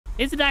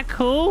Isn't that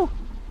cool?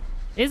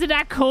 Isn't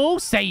that cool?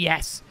 Say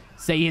yes.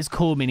 Say it's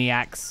cool,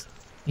 Mini-Ax.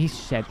 He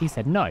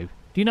said no.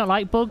 Do you not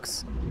like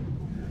bugs?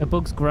 Are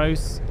bugs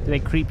gross? Do they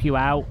creep you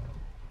out?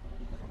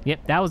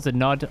 Yep, that was a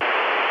nod.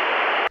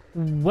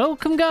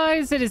 Welcome,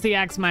 guys. It is the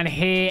Axeman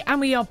here,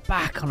 and we are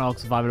back on ARK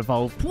Survival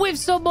Evolved with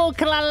some more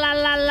Caballus.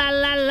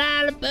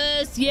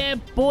 Yeah,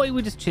 boy,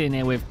 we're just chilling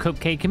here with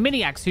Cupcake and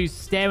Mini-Ax, who's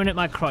staring at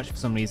my crotch for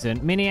some reason.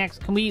 Mini-Ax,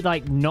 can we,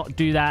 like, not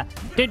do that?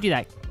 Don't do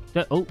that.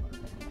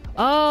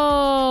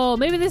 Oh,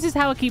 maybe this is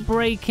how I keep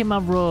breaking my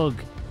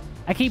rug.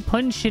 I keep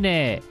punching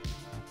it.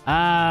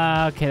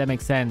 Okay, that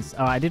makes sense.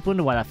 All right, I did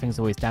wonder why that thing's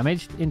always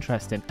damaged.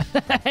 Interesting.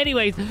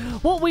 Anyways,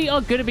 what we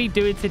are going to be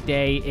doing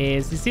today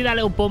is, you see that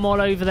little bum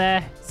all over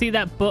there? See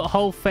that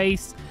butthole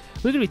face?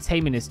 We're going to be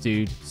taming this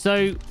dude.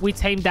 So we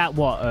tamed that,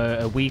 what,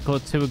 a week or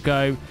two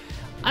ago.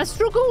 I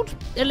struggled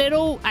a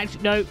little.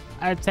 Actually, no,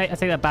 I take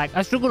that back.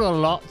 I struggled a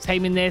lot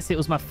taming this. It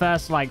was my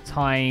first, like,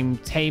 time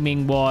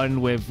taming one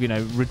with, you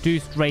know,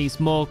 reduced race,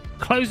 more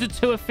closer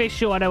to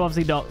official. I know,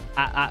 obviously, not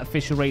at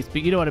official race,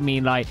 but you know what I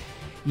mean? Like,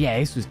 yeah,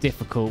 this was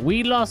difficult.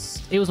 We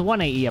lost, it was a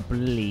 180, I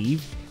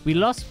believe. We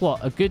lost,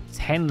 what, a good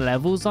 10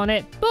 levels on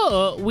it,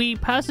 but we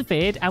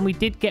persevered, and we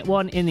did get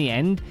one in the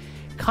end.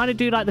 Kind of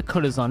do like the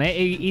colors on it.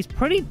 He's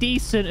pretty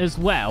decent as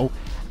well.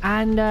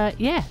 And,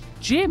 yeah.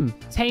 Jim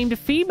tamed a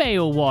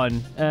female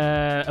one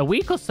a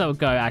week or so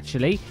ago,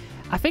 actually.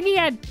 I think he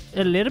had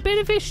a little bit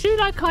of issue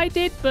like I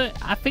did, but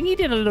I think he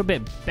did a little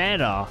bit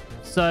better.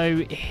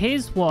 So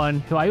his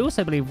one, who I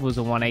also believe was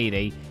a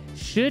 180,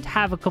 should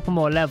have a couple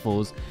more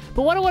levels.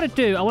 But what I want to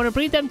do, I want to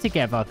breed them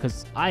together,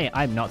 because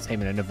I'm not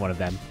taming another one of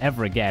them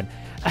ever again.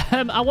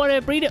 I want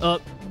to breed it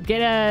up,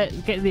 get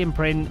the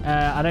imprint.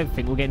 I don't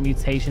think we'll get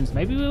mutations.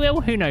 Maybe we will,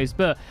 who knows.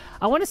 But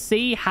I want to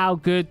see how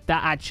good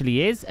that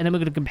actually is, and then we're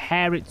going to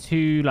compare it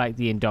to, like,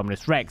 the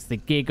Indominus Rex, the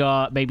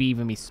Giga, maybe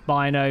even me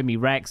Spino, me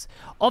Rex.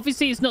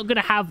 Obviously, it's not going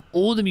to have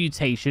all the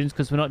mutations,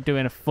 because we're not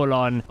doing a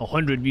full-on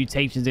 100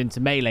 mutations into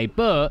Melee,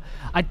 but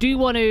I do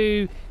want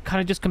to kind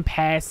of just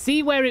compare,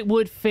 see where it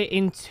would fit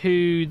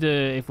into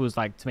the, if it was,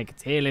 like, to make a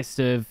tier list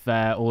of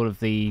all of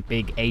the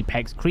big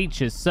Apex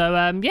creatures. So,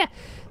 yeah,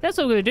 that's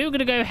what we're going to do. We're going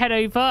to go head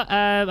over.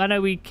 I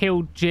know we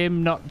killed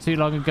Jim not too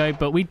long ago,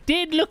 but we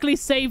did luckily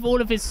save all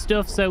of his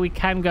stuff, so we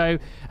can go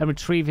and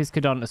retrieve his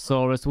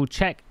Cadontosaurus. We'll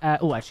check.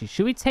 Oh, actually,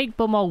 should we take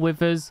Bumhole with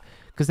us?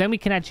 Because then we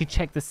can actually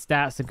check the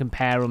stats and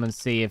compare them and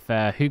see if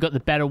who got the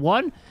better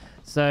one.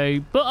 So,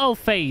 Butthole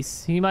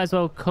Face, you might as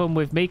well come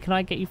with me. Can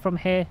I get you from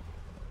here?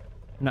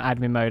 Not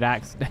admin mode,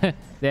 Axe.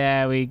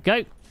 There we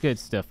go. Good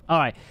stuff. All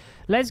right,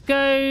 let's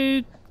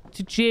go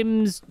to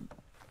Jim's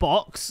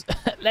box.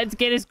 Let's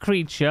get his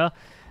creature.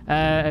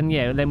 And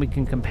yeah, then we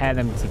can compare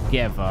them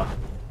together.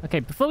 Okay,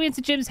 before we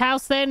enter Jim's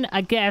house then, I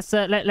guess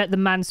let the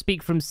man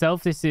speak for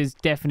himself. This is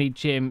definitely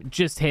Jim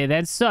just here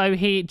then. So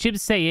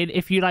Jim's saying,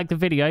 if you like the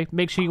video,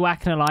 make sure you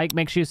whack and a like,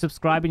 make sure you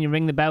subscribe and you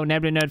ring the bell,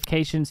 enable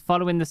notifications,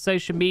 following the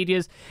social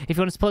medias. If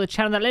you want to support the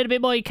channel that little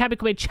bit more, you can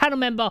become a channel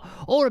member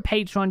or a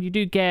Patreon. You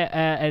do get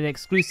an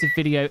exclusive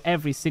video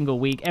every single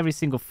week, every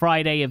single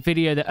Friday, a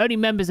video that only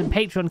members and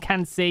Patreon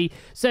can see.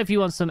 So if you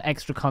want some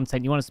extra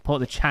content, you want to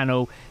support the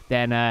channel,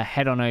 then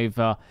head on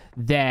over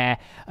there.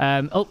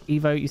 Oh,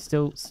 Evo, you're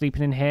still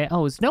sleeping in here.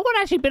 Oh, has no one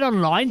actually been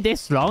online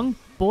this long?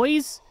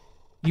 Boys,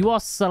 you are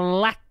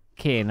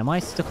slacking. Am I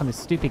stuck on this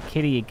stupid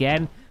kitty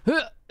again?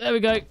 There we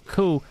go.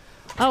 Cool.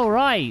 All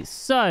right.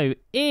 So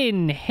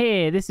in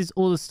here, this is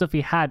all the stuff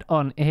he had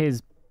on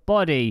his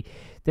body.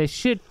 There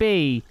should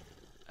be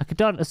a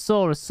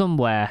Cadontosaurus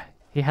somewhere.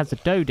 He has a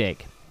Dodic.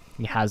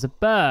 He has a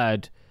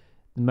bird.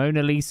 The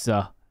Mona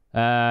Lisa. He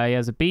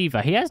has a beaver.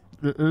 He has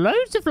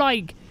loads of,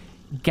 like,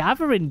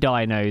 gathering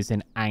dinos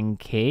in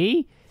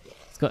Anki.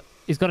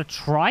 He's got a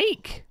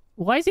trike.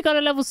 Why has he got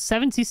a level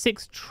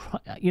 76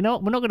 trike? You know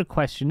what? We're not going to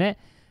question it.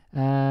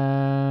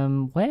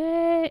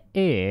 Where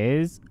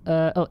is...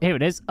 oh, here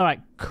it is. All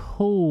right,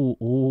 cool.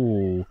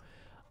 Ooh.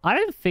 I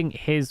don't think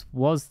his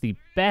was the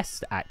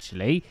best,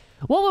 actually.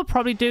 What we'll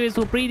probably do is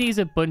we'll breed these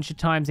a bunch of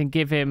times and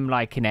give him,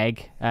 like, an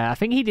egg. I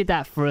think he did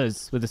that for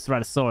us with the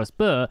Ceratosaurus.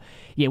 But,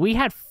 yeah, we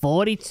had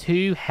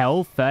 42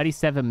 health,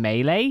 37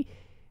 melee.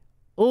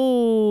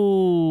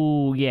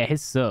 Oh, yeah,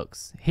 his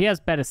sucks. He has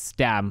better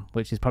stam,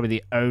 which is probably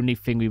the only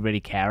thing we really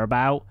care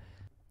about.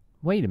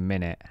 Wait a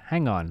minute.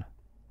 Hang on.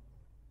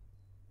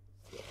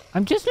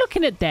 I'm just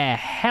looking at their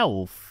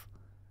health.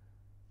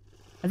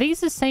 Are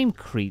these the same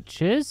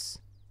creatures?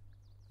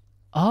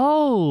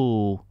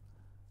 Oh.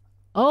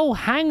 Oh,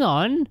 hang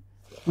on.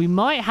 We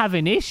might have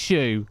an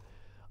issue.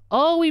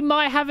 Oh, we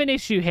might have an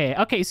issue here.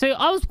 Okay, so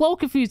I was well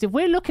confused. If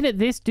we're looking at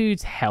this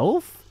dude's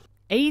health,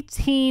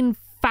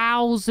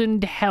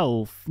 18,000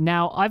 health.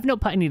 Now, I've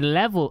not put any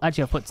level.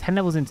 Actually, I've put 10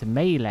 levels into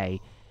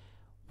melee.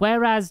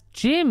 Whereas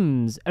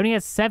Jim's only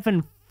has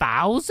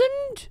 7,000?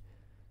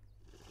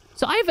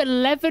 So I have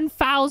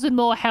 11,000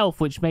 more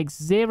health, which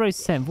makes 0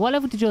 sense. What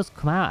level did yours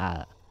come out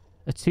at?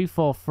 A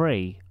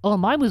 243. Oh,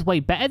 mine was way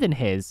better than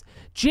his.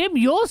 Jim,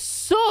 yours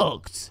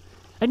sucked.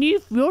 And we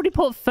already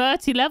put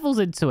 30 levels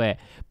into it.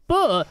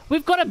 But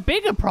we've got a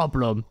bigger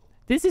problem.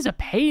 This is a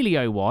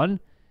paleo one.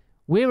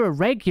 We're a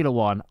regular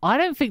one. I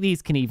don't think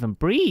these can even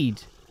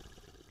breed.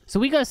 So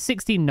we got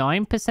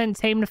 69%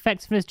 taming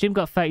effectiveness. Jim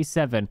got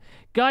 37.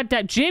 God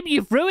damn, Jim,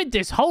 you've ruined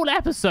this whole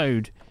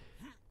episode.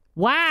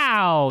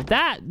 Wow,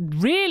 that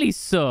really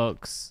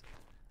sucks.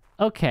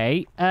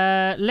 Okay,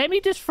 let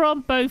me just throw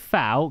them both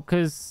out,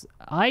 because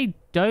I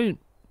don't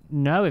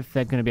know if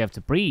they're going to be able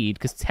to breed,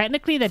 because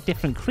technically they're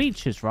different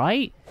creatures,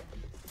 right?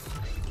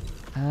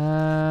 They're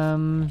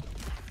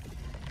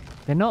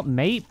not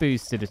mate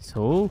boosted at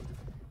all.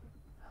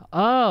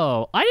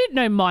 Oh, I didn't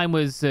know mine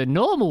was a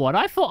normal one.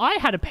 I thought I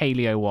had a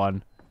paleo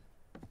one.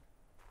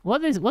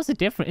 What's the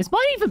difference?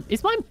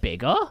 Is mine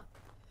bigger?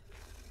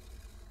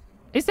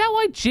 Is that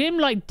why Jim,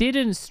 like,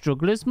 didn't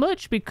struggle as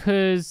much?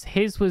 Because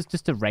his was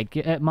just a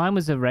regular... mine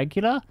was a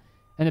regular?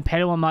 And the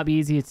paleo one might be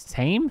easier to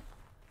tame?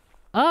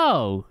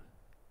 Oh.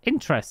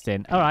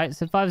 Interesting. Alright,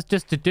 so if I was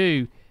just to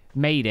do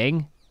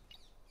mating...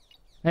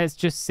 Let's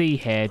just see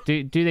here.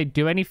 Do they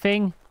do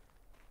anything?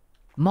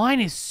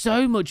 Mine is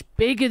so much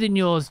bigger than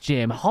yours,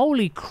 Jim.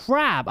 Holy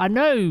crap. I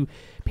know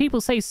people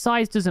say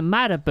size doesn't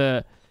matter,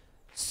 but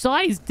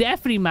size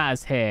definitely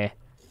matters here.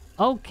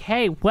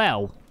 Okay,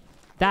 well...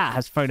 That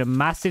has thrown a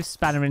massive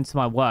spanner into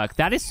my work.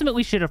 That is something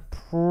we should have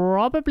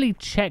probably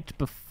checked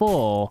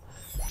before.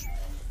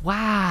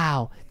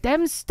 Wow.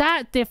 Them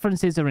stat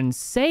differences are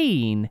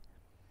insane.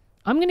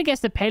 I'm going to guess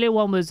the paleo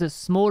one was a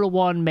smaller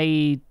one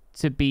made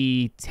to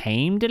be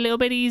tamed a little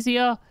bit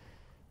easier.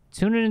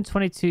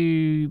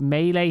 222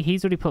 melee.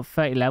 He's already put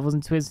 30 levels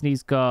into his and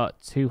he's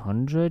got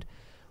 200.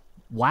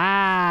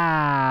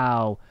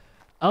 Wow.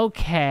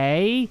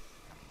 Okay.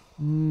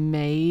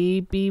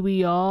 Maybe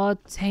we are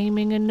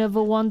taming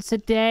another one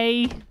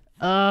today.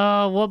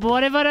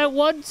 What if I don't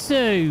want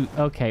to?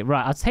 Okay,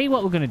 right. I'll tell you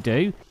what we're going to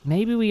do.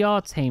 Maybe we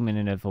are taming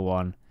another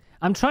one.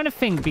 I'm trying to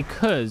think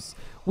because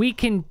we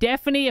can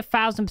definitely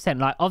 1000%.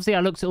 Like, obviously,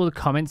 I looked at all the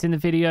comments in the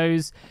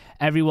videos.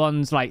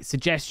 Everyone's, like,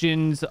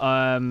 suggestions,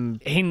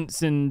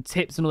 hints and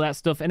tips and all that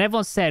stuff. And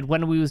everyone said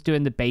when we was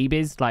doing the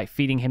babies, like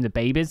feeding him the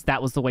babies,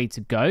 that was the way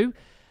to go.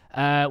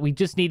 We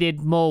just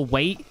needed more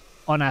weight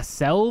on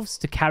ourselves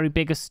to carry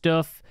bigger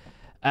stuff.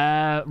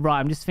 Right,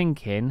 I'm just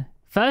thinking.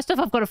 First off,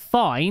 I've got to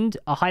find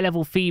a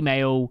high-level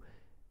female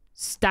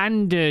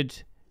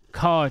standard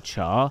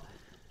carchar.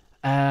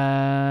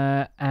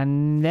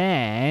 And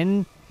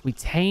then we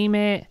tame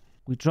it.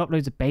 We drop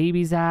loads of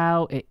babies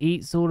out. It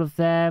eats all of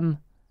them.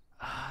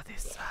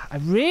 I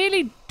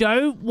really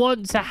don't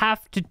want to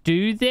have to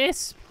do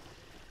this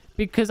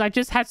because I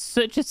just had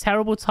such a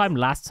terrible time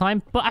last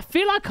time. But I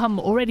feel like I'm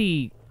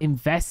already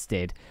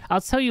invested. I'll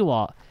tell you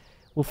what.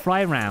 We'll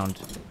fly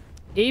around.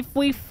 If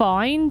we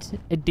find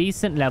a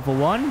decent level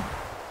one,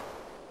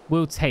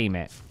 we'll tame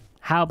it.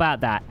 How about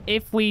that?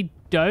 If we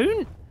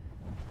don't,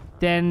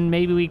 then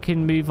maybe we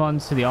can move on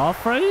to the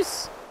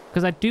Arthros.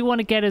 Because I do want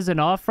to get us an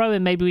Arthro,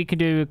 and maybe we can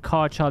do a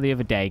carchar the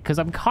other day. Because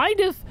I'm kind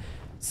of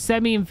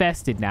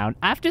semi-invested now.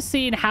 After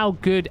seeing how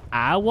good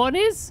our one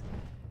is,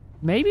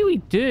 maybe we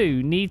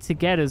do need to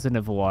get us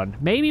another one.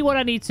 Maybe what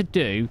I need to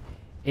do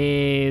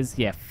is,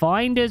 yeah,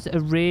 find us a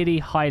really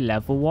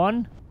high-level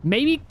one.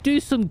 Maybe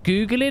do some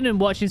Googling and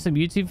watching some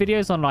YouTube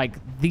videos on, like,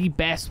 the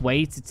best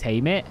way to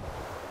tame it.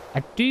 I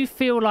do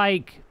feel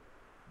like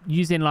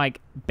using, like,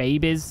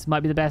 babies might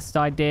be the best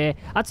idea.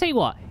 I'll tell you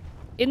what.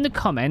 In the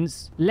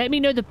comments, let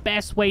me know the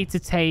best way to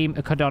tame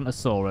a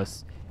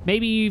Caudontosaurus.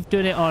 Maybe you've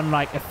done it on,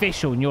 like,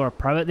 official and you're a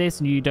pro at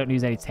this and you don't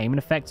lose any taming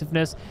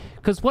effectiveness.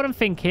 Because what I'm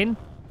thinking,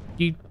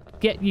 you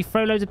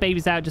throw loads of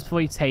babies out just before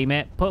you tame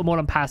it. Put them all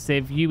on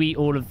passive. You eat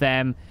all of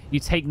them.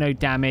 You take no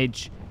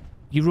damage.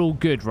 You're all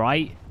good,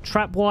 right?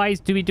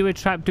 Trap-wise, do we do a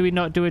trap? Do we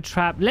not do a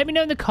trap? Let me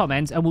know in the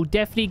comments, and we'll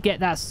definitely get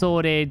that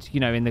sorted, you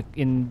know,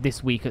 in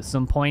this week at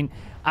some point.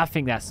 I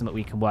think that's something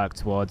we can work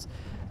towards.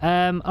 All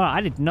right,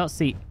 I did not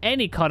see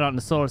any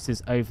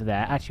Cardontosauruses over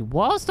there. Actually,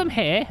 whilst I'm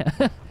here,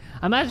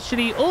 I'm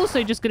actually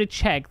also just going to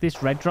check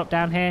this red drop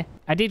down here.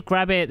 I did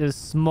grab it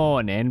this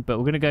morning, but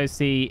we're going to go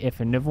see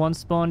if another one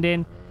spawned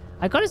in.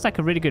 I got us like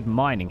a really good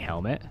mining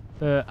helmet,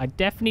 but I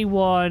definitely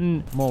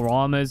want more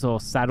armors or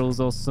saddles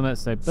or something.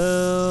 So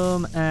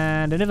boom,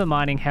 and another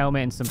mining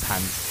helmet and some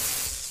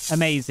pants.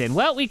 Amazing.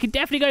 Well, we could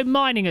definitely go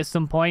mining at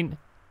some point.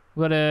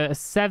 We've got a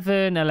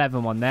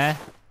 7-11 one there.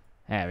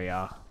 There we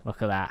are.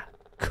 Look at that.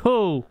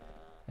 Cool.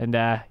 And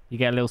you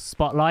get a little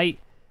spotlight.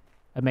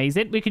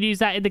 Amazing. We could use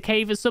that in the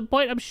cave at some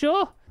point, I'm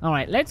sure. All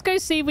right, let's go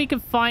see if we can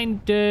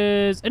find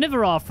another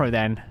Arthro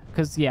then.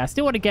 Because, yeah, I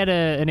still want to get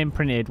an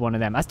imprinted one of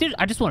them. I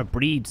just want to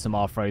breed some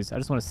Arthros. I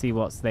just want to see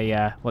what they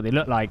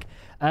look like.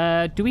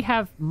 Do we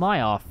have my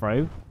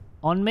Arthro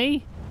on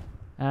me?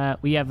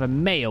 We have a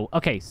male.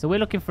 Okay, so we're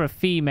looking for a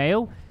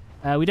female.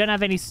 We don't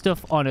have any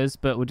stuff on us,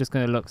 but we're just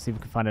going to look, see if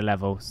we can find a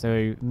level.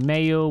 So,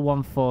 male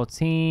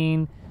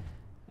 114.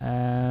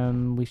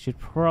 We should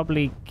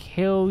probably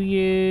kill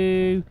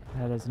you.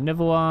 There's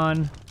another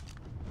one.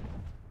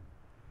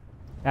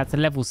 That's a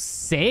level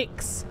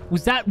 6.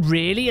 Was that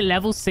really a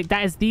level 6?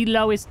 That is the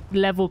lowest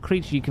level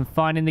creature you can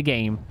find in the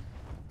game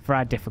for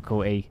our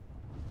difficulty.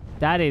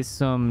 That is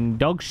some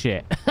dog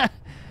shit.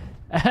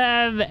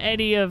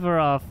 Any other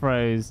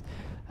Arthros?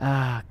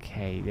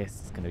 Okay,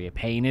 this is going to be a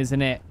pain,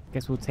 isn't it?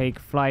 Guess we'll take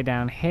a fly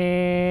down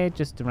here,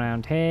 just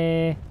around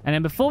here. And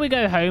then before we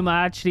go home,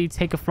 I actually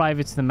take a fly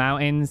over to the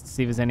mountains to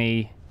see if there's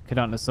any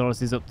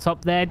Cadontosauruses up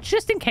top there,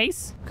 just in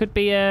case. Could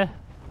be a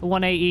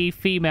 180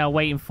 female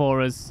waiting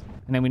for us.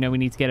 And then we know we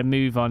need to get a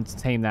move on to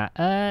tame that.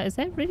 Is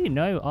there really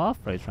no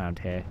Arthros around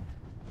here?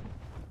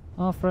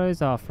 Arthros.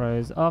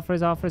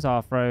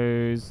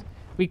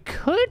 We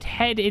could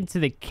head into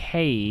the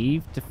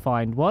cave to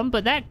find one,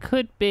 but that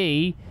could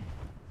be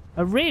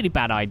a really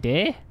bad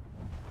idea.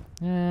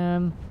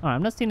 Alright,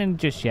 I'm not seeing any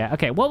just yet.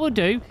 Okay, what we'll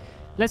do,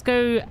 let's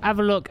go have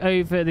a look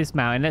over this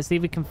mountain. Let's see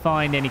if we can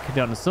find any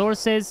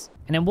Cadontosauruses.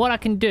 And then what I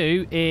can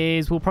do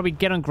is we'll probably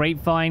get on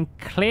Grapevine,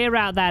 clear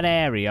out that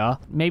area,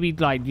 maybe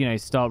like, you know,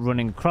 start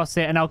running across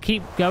it. And I'll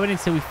keep going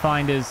until we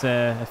find us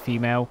a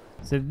female.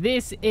 So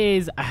this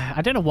is,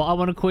 I don't know what I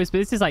want to call this, but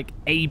this is like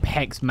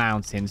Apex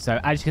Mountain. So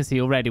as you can see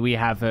already, we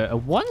have a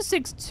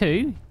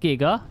 162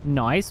 Giga.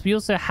 Nice. We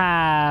also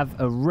have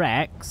a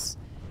Rex.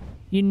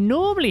 You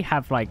normally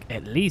have like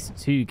at least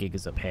 2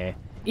 Gigas up here.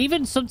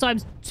 Even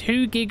sometimes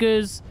 2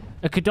 Gigas,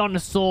 a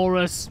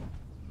Cadontosaurus,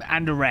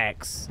 and a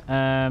Rex.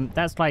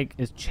 That's like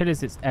as chill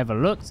as it's ever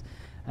looked.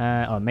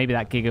 Or maybe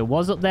that Giga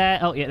was up there.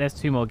 Oh, yeah, there's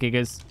 2 more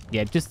Gigas.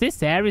 Yeah, just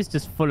this area is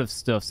just full of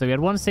stuff. So we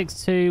had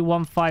 162,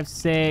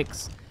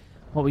 156.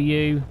 What were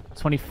you?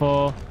 24.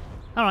 All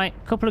right,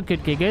 a couple of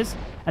good Gigas.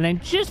 And then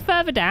just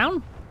further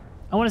down,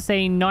 I want to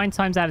say 9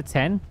 times out of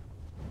 10.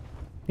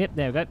 Yep,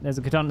 there we go. There's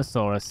a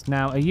Cadontosaurus.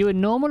 Now, are you a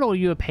normal or are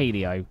you a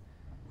paleo?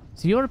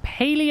 So you're a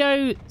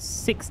paleo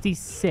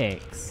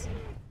 66.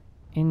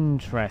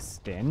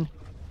 Interesting.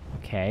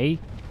 Okay.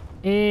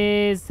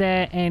 Is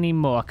there any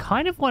more? I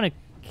kind of want to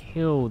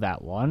kill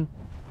that one.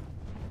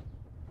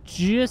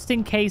 Just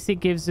in case it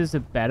gives us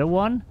a better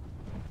one.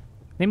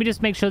 Let me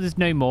just make sure there's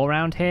no more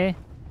around here.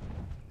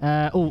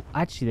 Oh,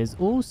 actually, there's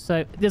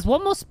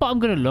one more spot I'm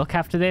going to look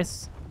after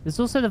this. There's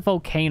also the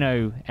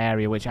volcano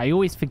area, which I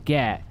always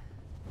forget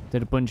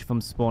that a bunch of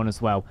them spawn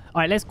as well.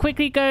 All right, let's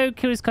quickly go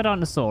kill this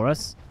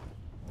Cadontosaurus.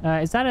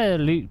 Is that a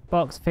loot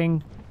box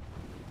thing?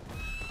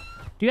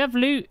 Do you have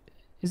loot?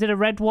 Is it a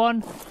red one?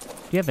 Do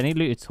you have any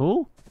loot at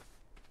all?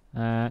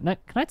 No, can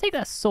I take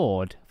that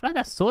sword? I feel like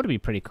that sword would be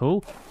pretty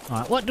cool. All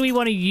right, what do we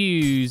want to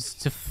use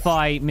to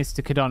fight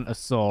Mr.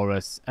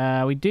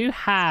 Cadontosaurus? We do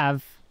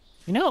have...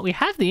 You know what? We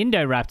have the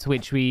Indoraptor,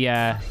 which we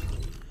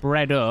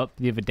bred up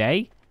the other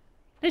day.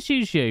 Let's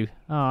use you.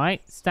 All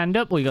right, stand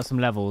up. Oh, you got some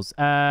levels.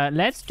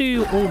 Let's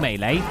do all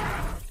melee.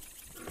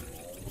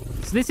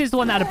 So this is the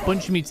one that had a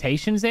bunch of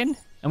mutations in.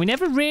 And we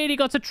never really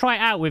got to try it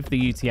out with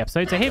the UT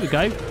episode. So here we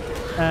go.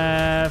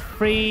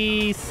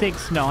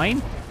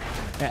 369.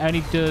 It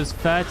only does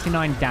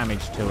 39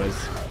 damage to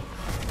us.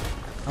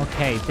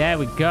 Okay, there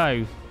we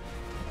go.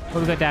 What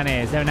have we got down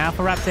here? Is there an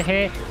Alpha Raptor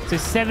here? So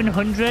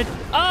 700.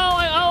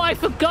 I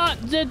forgot.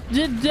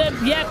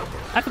 Yep.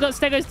 I forgot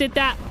Stegos did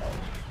that.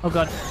 Oh,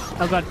 God.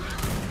 Oh, God.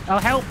 Oh,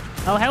 help.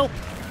 Oh, help.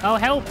 Oh,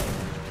 help.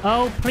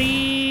 Oh,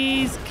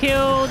 please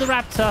kill the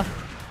raptor.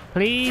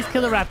 Please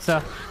kill the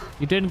raptor.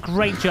 You're doing a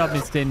great job,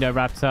 Mr.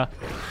 Indoraptor.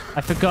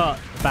 I forgot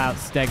about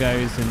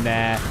Stegos and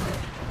their,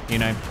 you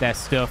know, their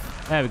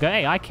stuff. There we go.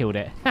 Hey, I killed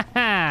it.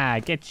 Haha.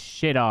 Get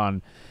shit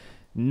on.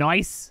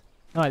 Nice.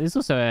 All right, there's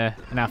also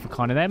an Alpha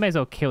Connor there. May as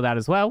well kill that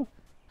as well.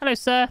 Hello,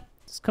 sir.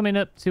 Just coming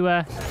up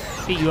to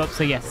beat you up.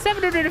 So, yeah,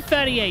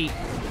 738.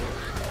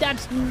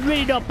 That's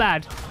really not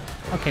bad.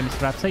 Okay,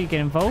 Mr. Raptor, you get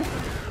involved.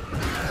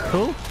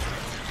 Cool.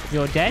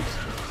 You're dead.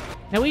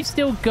 Now, we've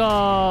still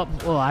got,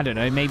 well, I don't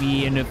know,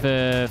 maybe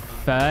another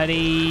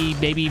 30,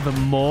 maybe even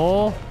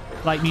more,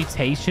 like,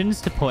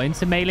 mutations to put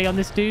into melee on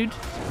this dude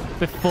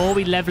before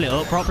we level it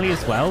up properly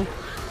as well.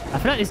 I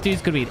feel like this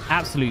dude's going to be an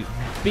absolute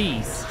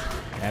beast.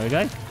 There we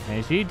go.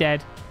 There's you,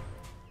 dead.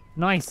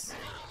 Nice.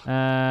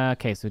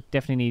 Okay, so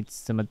definitely need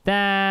some of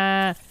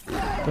that.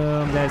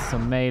 Boom, there's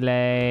some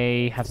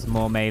melee. Have some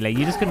more melee.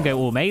 You're just going to go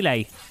all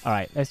melee. All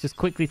right, let's just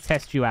quickly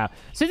test you out.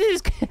 So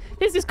this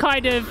is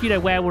kind of, you know,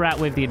 where we're at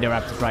with the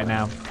Indoraptors right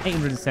now.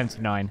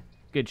 879.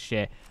 Good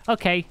shit.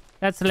 Okay,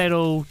 that's a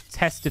little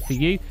tester for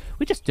you.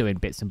 We're just doing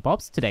bits and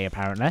bobs today,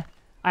 apparently.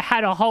 I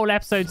had a whole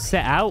episode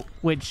set out,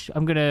 which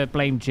I'm going to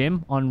blame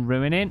Jim on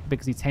ruining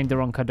because he tamed the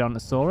wrong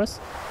Cadontosaurus.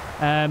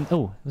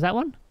 Oh, was that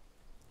one?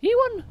 You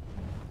one?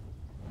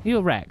 You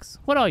a Rex?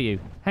 What are you?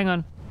 Hang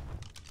on.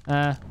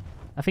 I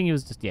think he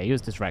was just... Yeah, he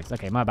was just Rex.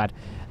 Okay, my bad.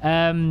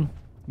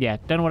 Yeah,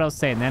 don't know what I was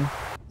saying then.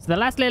 So the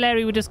last little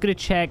area we're just going to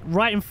check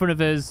right in front of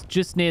us,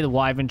 just near the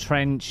Wyvern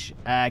Trench.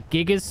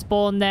 Gigas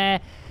spawn there.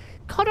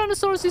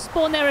 Cadontosauruses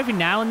spawn there every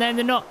now and then.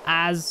 They're not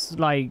as,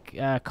 like,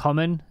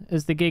 common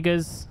as the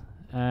Gigas.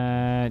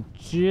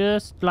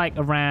 Just, like,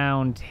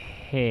 around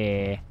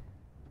here.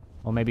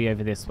 Or maybe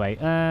over this way.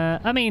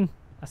 I mean,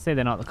 I say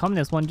they're not the common.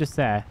 There's one just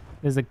there.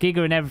 There's a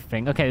Giga and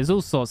everything. Okay, there's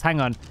all sorts.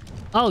 Hang on.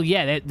 Oh,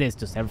 yeah, there's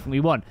just everything we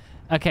want.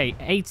 Okay,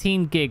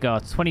 18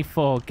 Giga,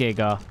 24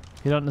 Giga.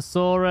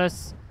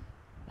 Cadontosaurus.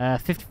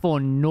 54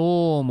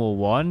 normal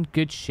one.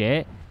 Good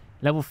shit.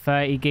 Level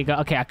 30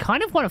 Giga. Okay, I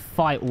kind of want to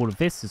fight all of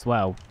this as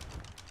well.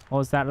 What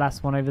was that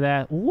last one over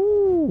there?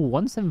 Ooh,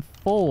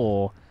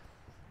 174.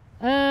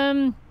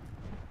 I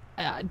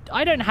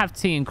don't have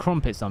tea and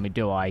crumpets on me,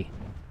 do I?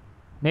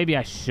 Maybe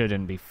I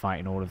shouldn't be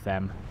fighting all of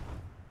them.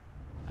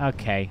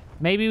 Okay.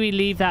 Maybe we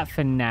leave that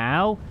for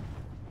now.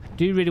 I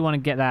do really want to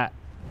get that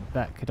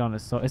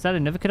Cadontosaurus. Is that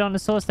another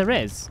Cadontosaurus? There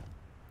is.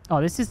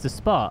 Oh, this is the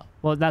spot.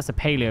 Well, that's a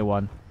Paleo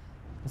one.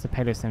 That's a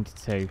Paleo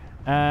 72.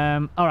 All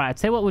right. I'll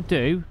tell you what we'll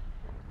do.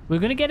 We're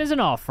going to get us an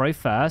Arthro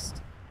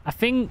first. I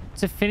think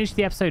to finish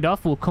the episode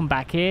off, we'll come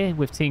back here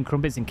with tea and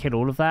crumpets and kill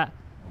all of that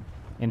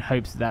in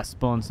hopes that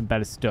spawns some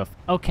better stuff.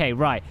 Okay,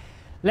 right.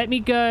 Let me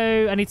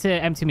go. I need to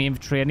empty my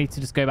inventory. I need to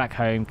just go back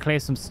home, clear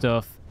some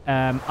stuff.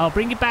 I'll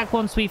bring it back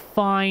once we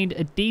find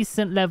a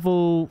decent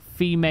level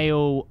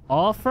female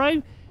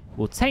Arthro.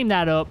 We'll tame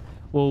that up.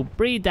 We'll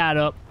breed that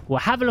up. We'll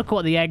have a look at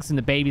what the eggs and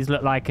the babies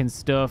look like and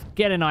stuff.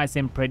 Get a nice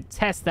imprint.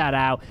 Test that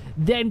out.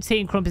 Then Tea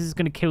and Crumpets is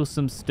going to kill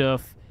some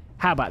stuff.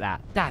 How about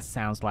that? That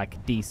sounds like a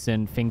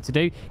decent thing to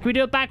do. Can we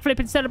do a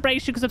backflip in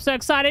celebration? Because I'm so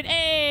excited.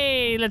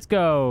 Hey, let's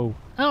go.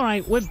 All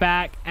right, we're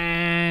back.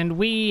 And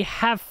we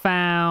have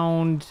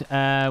found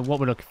what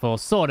we're looking for,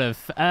 sort of.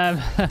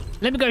 Let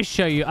me go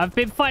show you. I've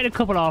been fighting a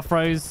couple of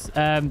Arthros.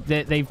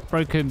 They've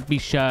broken my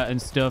shirt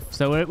and stuff.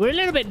 So we're a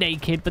little bit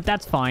naked, but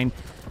that's fine.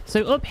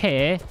 So up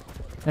here,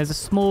 there's a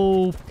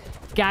small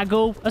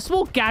gaggle of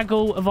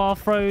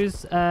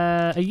Arthros.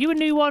 Are you a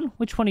new one?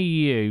 Which one are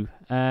you?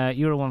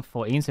 You're a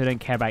 114, so I don't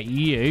care about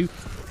you.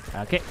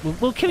 Okay,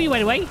 we'll kill you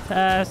anyway.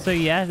 So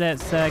yeah,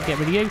 let's get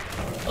rid of you.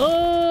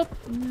 Up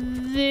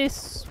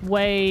this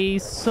way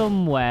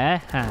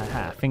somewhere.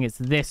 I think it's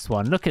this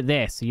one. Look at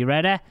this. Are you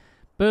ready?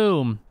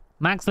 Boom.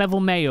 Max level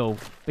male.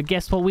 But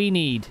guess what we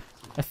need?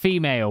 A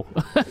female.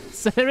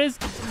 So there is...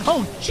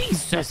 Oh,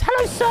 Jesus.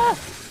 Hello, sir.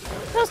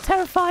 That was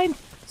terrifying.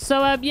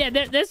 So, yeah,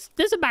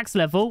 there's a max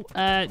level.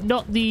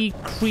 Not the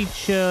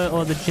creature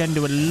or the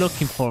gender we're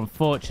looking for,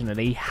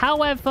 unfortunately.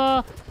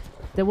 However,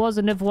 there was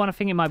another one. I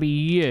think it might be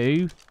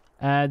you.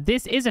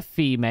 This is a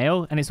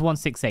female, and it's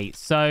 168.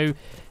 So,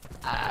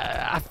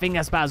 I think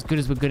that's about as good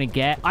as we're going to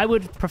get. I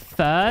would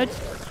prefer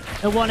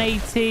a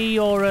 180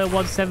 or a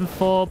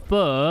 174,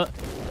 but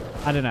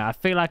I don't know. I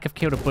feel like I've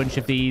killed a bunch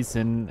of these,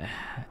 and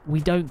we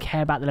don't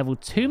care about the level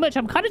too much.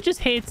 I'm kind of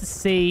just here to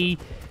see...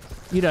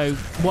 you know,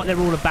 what they're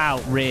all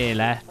about,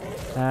 really.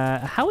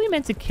 How are we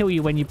meant to kill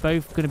you when you're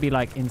both going to be,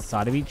 like,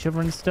 inside of each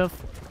other and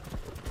stuff?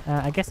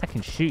 I guess I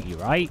can shoot you,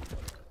 right?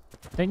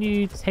 Don't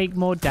you take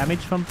more damage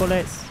from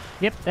bullets?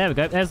 Yep, there we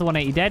go. There's the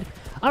 180 dead.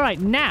 All right,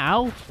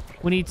 now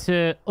we need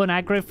to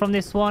unaggro from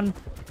this one.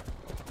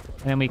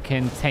 And then we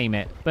can tame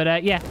it.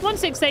 But, yeah,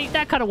 168,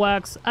 that kind of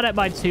works. I don't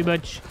mind too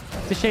much.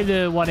 To shave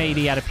the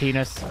 180 out of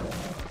penis. I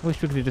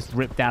wish we could have just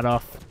ripped that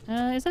off.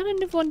 Is that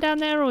another one down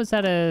there, or is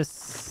that a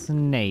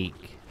snake?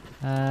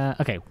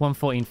 Okay,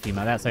 114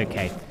 female. That's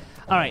okay.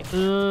 All right.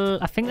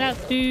 I think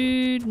that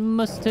dude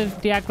must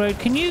have de-aggroed.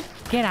 Can you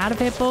get out of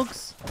here,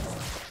 bugs?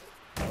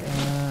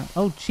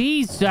 Oh,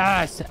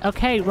 Jesus.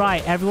 Okay,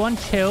 right. Everyone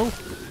chill.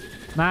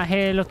 I'm out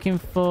here looking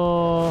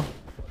for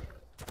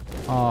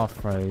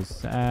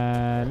Arthros.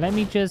 Let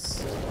me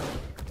just...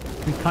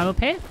 Can we climb up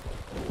here?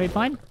 Very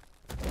fine.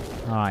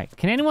 All right.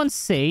 Can anyone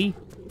see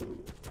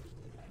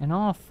an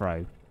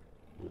Arthro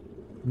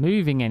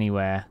moving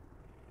anywhere?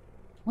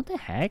 What the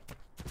heck?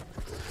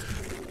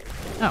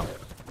 Oh,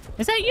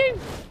 is that you?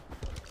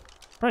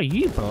 Bro,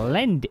 you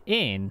blend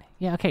in.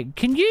 Yeah, okay.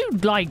 Can you,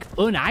 like,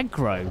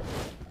 unaggro?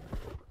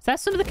 Is that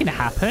something that can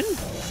happen?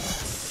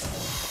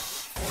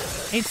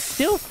 It's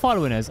still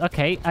following us.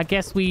 Okay, I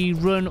guess we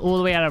run all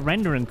the way out of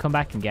render and come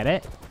back and get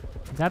it.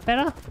 Is that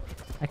better?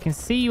 I can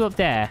see you up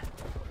there.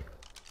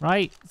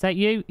 Right? Is that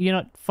you? You're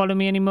not following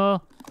me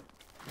anymore?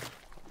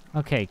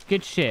 Okay,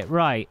 good shit.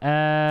 Right.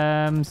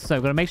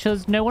 So, gotta make sure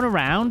there's no one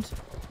around.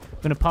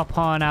 Gonna pop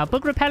on our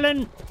bug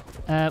repellent.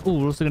 We're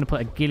also gonna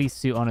put a ghillie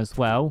suit on as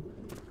well.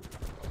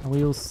 Are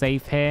we all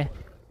safe here?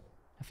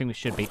 I think we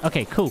should be.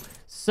 Okay, cool.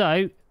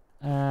 So,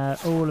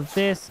 all of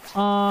this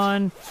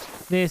on.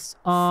 This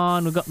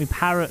on. We've got me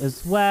parrot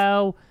as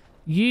well.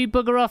 You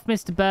bugger off,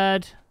 Mr.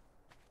 Bird.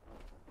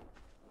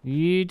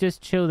 You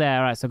just chill there.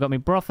 All right, so I've got my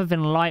Broth of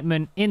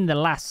Enlightenment in the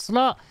last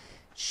slot.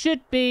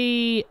 Should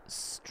be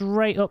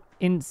straight up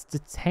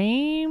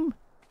insta-tame.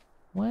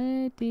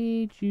 Where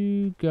did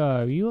you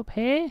go? Are you up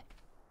here?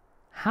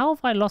 How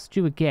have I lost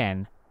you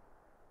again?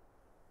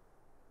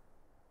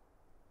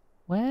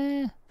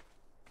 Where?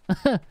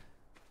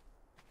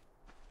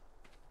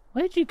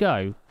 Where'd you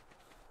go?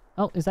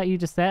 Oh, is that you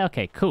just there?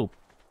 Okay, cool.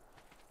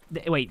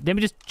 Wait, let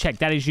me just check.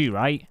 That is you,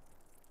 right?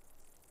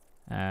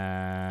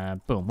 Boom,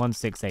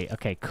 168.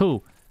 Okay,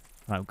 cool.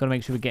 Right, we've got to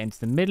make sure we get into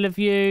the middle of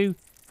you.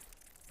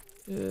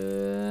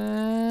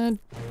 Boom.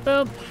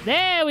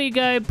 There we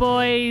go,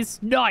 boys.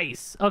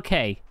 Nice.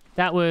 Okay,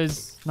 that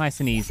was nice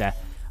and easy.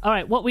 All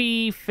right, what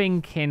we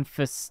thinking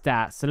for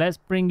stats? So let's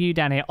bring you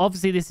down here.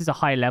 Obviously, this is a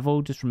high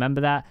level. Just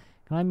remember that.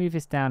 Can I move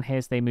this down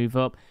here so they move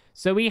up?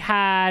 So we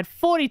had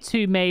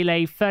 42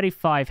 melee,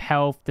 35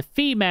 health. The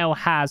female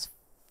has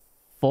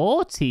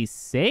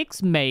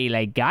 46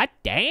 melee. God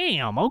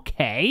damn.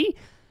 Okay.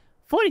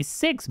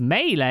 46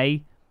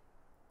 melee.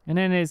 And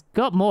then it's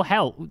got more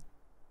health.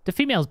 The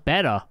female's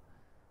better.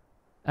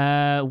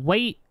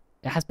 Weight.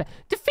 It has better.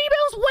 The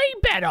female's way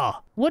better.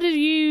 What do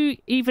you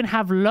even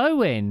have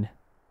low in?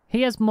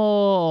 He has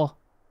more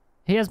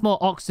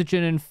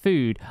oxygen and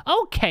food.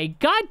 Okay,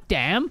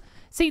 goddamn.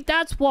 See,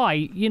 that's why,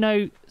 you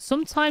know,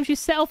 sometimes you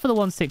settle for the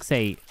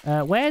 168.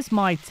 Where's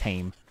my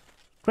team?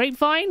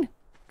 Grapevine?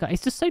 God,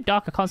 it's just so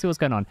dark, I can't see what's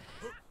going on.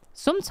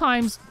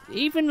 Sometimes,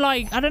 even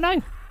like, I don't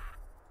know,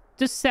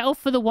 just settle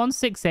for the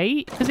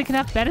 168 because it can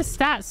have better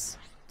stats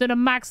than a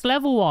max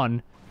level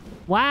one.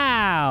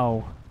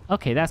 Wow.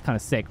 Okay, that's kind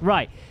of sick.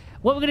 Right.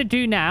 What we're going to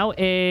do now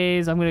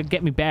is I'm going to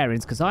get me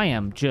bearings because I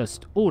am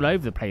just all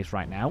over the place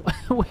right now.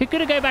 We're going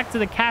to go back to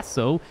the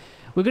castle.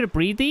 We're going to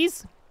breed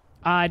these.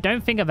 I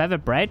don't think I've ever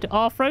bred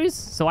Arthros,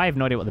 so I have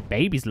no idea what the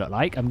babies look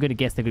like. I'm going to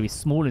guess they're going to be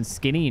small and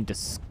skinny and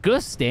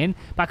disgusting,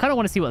 but I kind of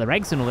want to see what their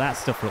eggs and all that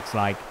stuff looks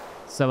like.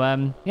 So,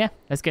 yeah,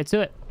 let's get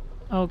to it.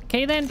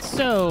 Okay, then.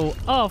 So,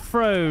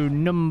 Arthro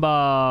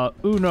number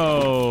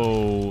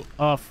uno.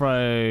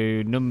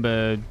 Arthro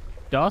number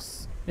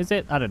dos. Is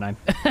it? I don't know.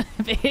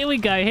 Here we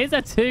go. Here's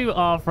our two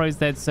Arthros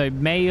then. So,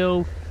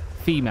 male,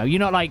 female. You're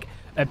not like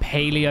a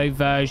paleo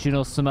version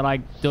or something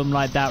like dumb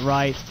like that,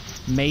 right?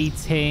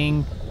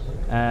 Mating.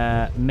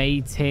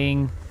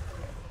 Mating.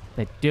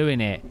 They're doing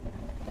it.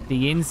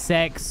 The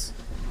insects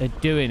are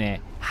doing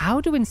it. How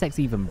do insects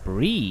even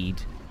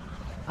breed?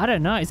 I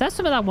don't know. Is that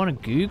something I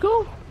want to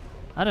Google?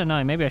 I don't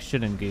know. Maybe I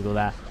shouldn't Google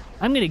that.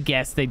 I'm going to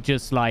guess they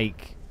just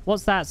like...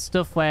 What's that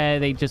stuff where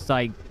they just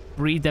like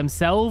breed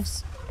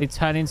themselves? They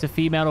turn into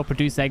female or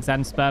produce eggs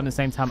and sperm at the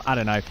same time? I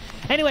don't know.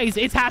 Anyways,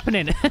 it's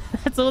happening.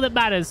 That's all that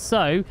matters.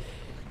 So,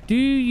 do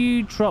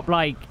you drop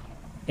like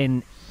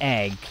an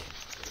egg?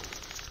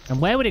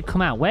 And where would it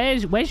come out?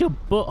 Where's your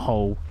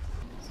butthole?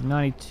 So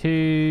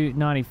 92,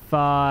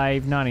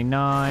 95,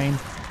 99.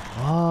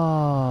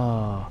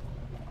 Oh.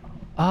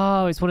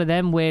 Oh, it's one of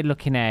them weird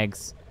looking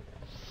eggs.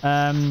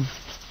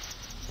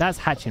 That's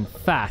hatching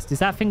fast. Is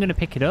that thing going to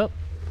pick it up?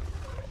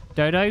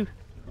 Dodo?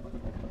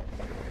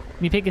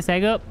 Can you pick this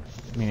egg up?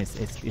 I mean,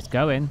 it's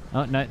going.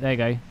 Oh, no, there you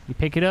go. You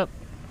pick it up.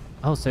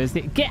 Oh, so is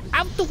it... Get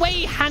out the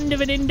way, hand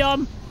of an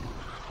indom!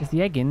 Is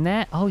the egg in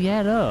there? Oh,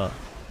 yeah, look.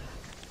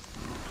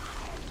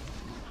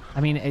 I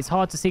mean, it's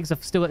hard to see because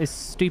I've still got this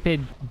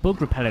stupid bug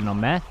repellent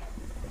on there.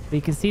 But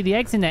you can see the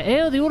eggs in there.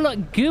 Ew, they all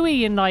look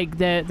gooey and like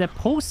they're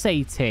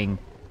pulsating.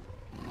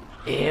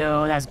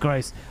 Ew, that's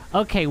gross.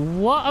 Okay,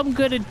 what I'm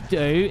going to do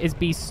is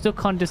be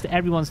stuck on just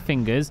everyone's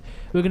fingers.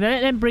 We're going to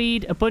let them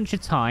breed a bunch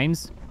of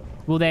times.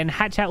 We'll then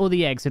hatch out all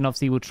the eggs, and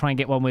obviously we'll try and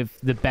get one with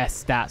the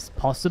best stats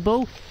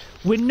possible.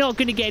 We're not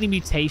going to get any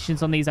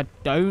mutations on these, I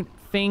don't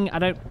think. I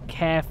don't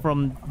care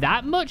from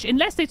that much,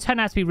 unless they turn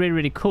out to be really,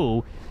 really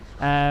cool.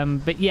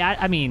 But yeah,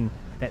 I mean,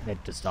 they're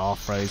just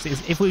Arthros.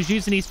 If we was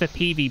using these for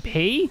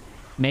PvP,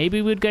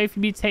 maybe we'd go for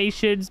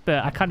mutations,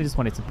 but I kind of just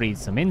wanted to breed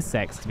some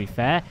insects, to be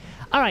fair.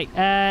 All right,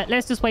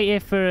 let's just wait here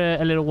for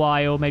a little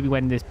while, maybe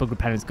when this bug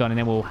repellent's gone, and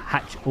then we'll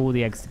hatch all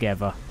the eggs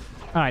together.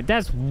 All right,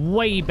 that's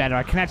way better.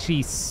 I can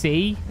actually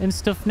see and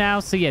stuff now.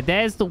 So yeah,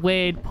 there's the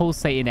weird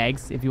pulsating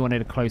eggs, if you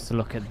wanted a closer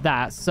look at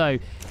that. So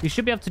we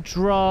should be able to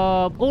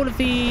drop all of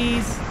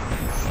these.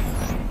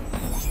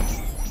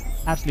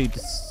 Absolute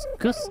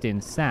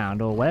disgusting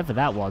sound, or whatever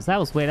that was. That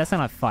was weird. That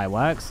sounded like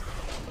fireworks.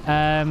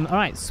 All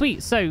right,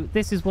 sweet. So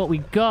this is what we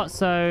got.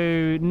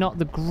 So not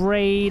the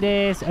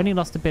greatest. Only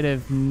lost a bit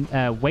of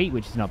weight,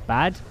 which is not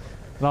bad.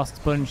 Lost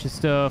a bunch of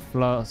stuff.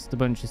 Lost a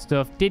bunch of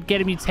stuff. Did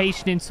get a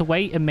mutation into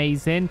weight.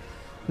 Amazing.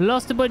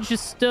 Lost a bunch of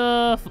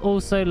stuff.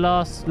 Also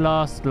lost.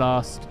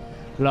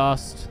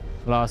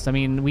 I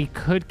mean, we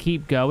could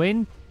keep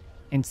going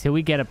until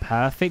we get a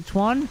perfect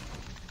one.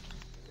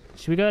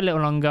 Should we go a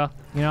little longer?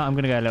 You know, I'm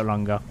going to go a little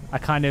longer. I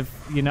kind of,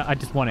 you know, I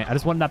just want it. I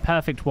just want that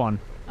perfect one.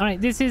 All right,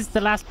 this is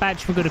the last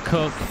batch we're going to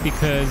cook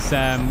because,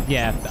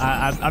 yeah,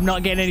 I'm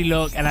not getting any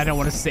luck and I don't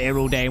want to sit here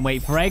all day and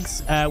wait for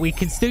eggs. We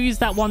can still use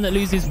that one that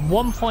loses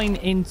 1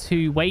 point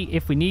into weight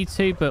if we need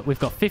to, but we've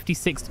got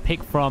 56 to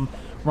pick from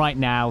right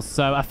now.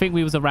 So I think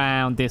we was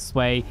around this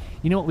way.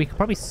 You know what? We could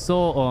probably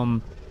sort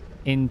them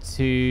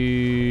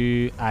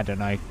into, I don't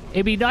know.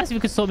 It'd be nice if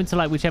we could sort them into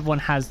like whichever one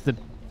has the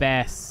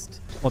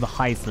best or the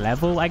highest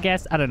level, I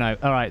guess. I don't know.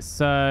 All right,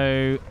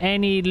 so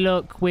any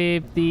luck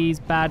with these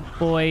bad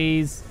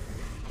boys?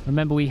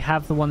 Remember, we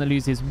have the one that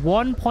loses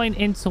 1 point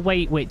into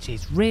weight, which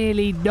is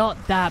really not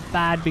that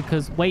bad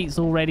because weight's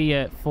already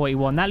at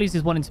 41. That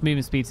loses 1 into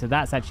movement speed, so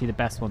that's actually the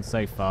best one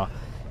so far.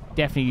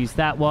 Definitely use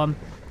that one.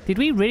 Did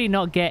we really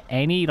not get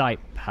any, like,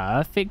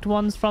 perfect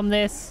ones from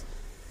this?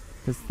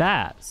 Because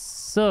that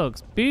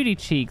sucks. Booty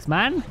cheeks,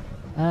 man.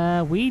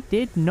 We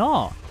did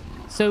not.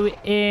 So,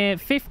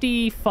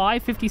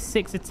 55,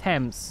 56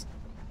 attempts.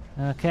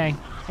 Okay.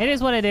 It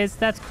is what it is.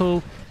 That's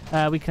cool.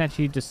 We can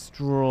actually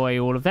destroy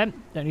all of them.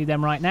 Don't need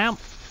them right now.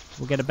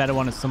 We'll get a better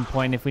one at some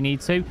point if we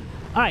need to.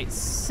 All right,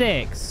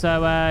 6.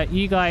 So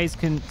you guys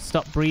can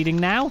stop breeding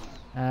now.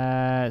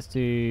 Let's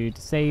do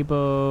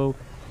disable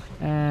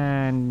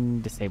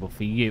and disable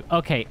for you.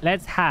 Okay,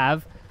 let's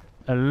have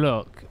a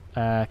look.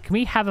 Can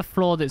we have a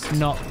floor that's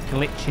not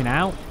glitching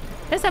out?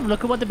 Let's have a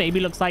look at what the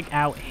baby looks like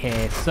out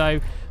here. So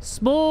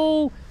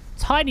small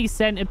tiny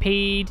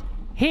centipede.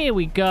 Here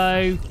we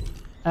go.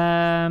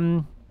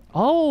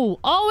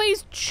 Oh,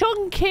 he's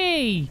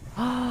chunky.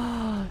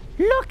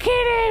 Look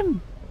at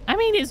him. I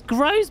mean, it's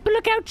gross, but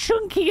look how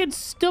chunky and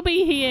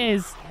stubby he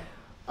is.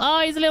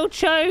 Oh, he's a little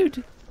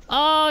chode.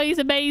 Oh, he's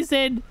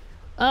amazing.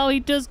 Oh, he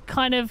does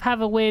kind of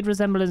have a weird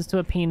resemblance to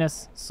a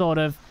penis, sort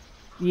of.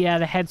 Yeah,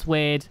 the head's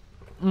weird.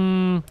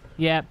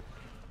 Yeah.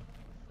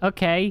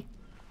 Okay.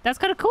 That's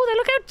kind of cool.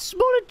 Look how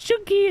small and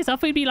chunky he is. I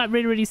thought he'd be like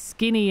really, really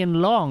skinny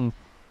and long.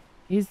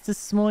 He's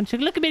just small and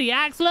chunky. Look at Mini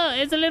Axe. Look,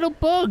 it's a little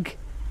bug.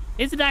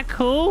 Isn't that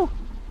cool?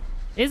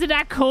 Isn't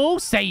that cool?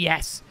 Say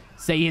yes.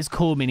 Say it's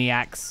cool, Mini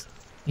Axe.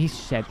 He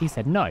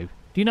said no.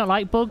 Do you not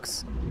like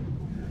bugs?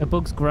 Are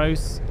bugs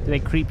gross? Do they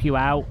creep you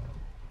out?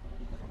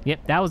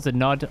 Yep, that was a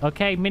nod.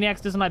 Okay, Mini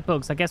Axe doesn't like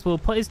bugs. I guess we'll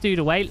put this dude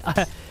away.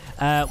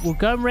 We'll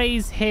go and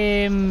raise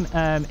him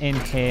in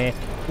here.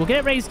 We'll get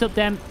it raised up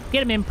then.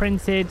 Get him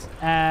imprinted.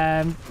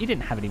 He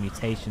didn't have any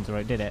mutations,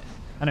 or did it?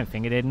 I don't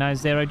think it did. No,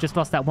 0. Just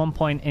lost that 1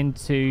 point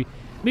into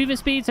movement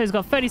speed. So he's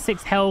got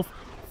 36 health,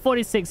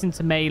 46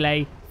 into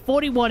melee,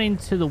 41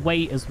 into the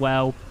weight as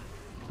well.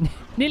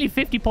 Nearly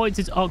 50 points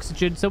into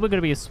oxygen, so we're going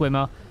to be a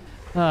swimmer.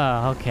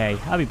 Oh, okay.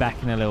 I'll be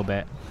back in a little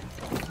bit.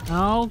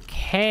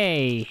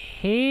 Okay,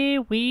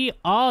 here we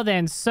are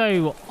then.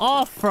 So,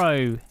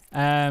 Arthro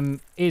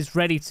is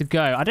ready to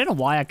go. I don't know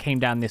why I came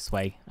down this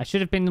way. I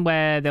should have been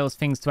where there was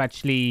things to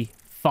actually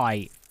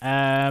fight.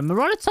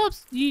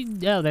 Moronatops,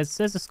 oh, there's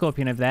a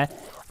scorpion over there.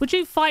 Would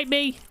you fight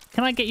me?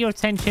 Can I get your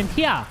attention?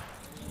 Yeah,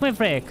 come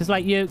over here, because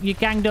like you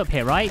ganged up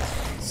here, right?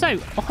 So,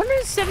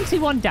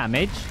 171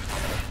 damage.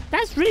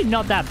 That's really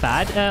not that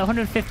bad.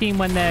 115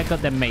 when they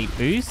got their mate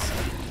boost.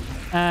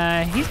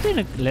 He's doing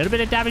a little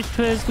bit of damage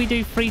to us. We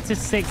do 3 to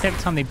 6 every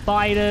time they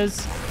bite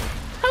us.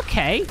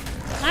 Okay.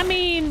 I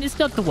mean, it's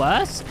not the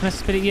worst. Can I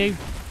spit at you?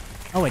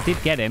 Oh, I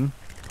did get him.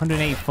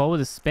 184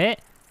 with a spit.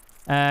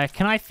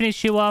 Can I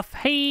finish you off?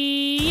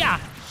 Hey, yeah.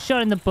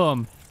 Shot in the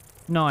bum.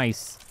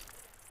 Nice.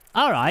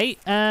 All right.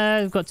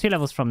 We've got 2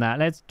 levels from that.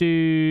 Let's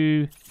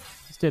do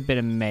a bit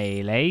of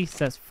melee.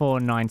 So that's 4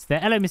 9s there.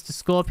 Hello, Mr.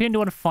 Scorpion. Do you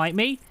want to fight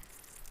me?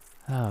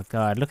 Oh,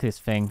 God. Look at this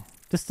thing.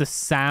 Just the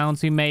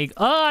sounds we make.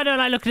 Oh, I don't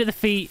like looking at the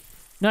feet.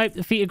 Nope,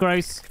 the feet are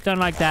gross. Don't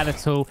like that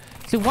at all.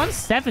 So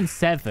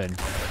 177.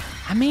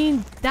 I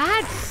mean,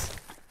 that's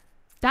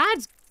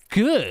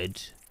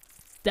good.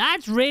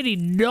 That's really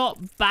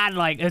not bad,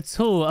 like, at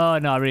all. Oh,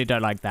 no, I really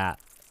don't like that.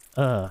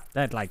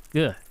 That, like,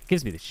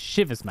 gives me the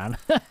shivers, man.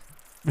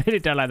 Really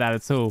don't like that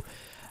at all.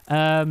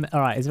 All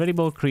right, is there any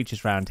more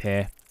creatures around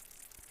here?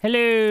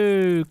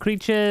 Hello,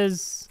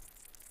 creatures.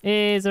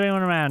 Is there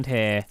anyone around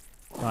here?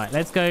 All right,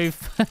 let's go.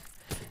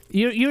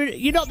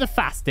 You're not the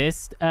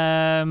fastest.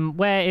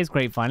 Where is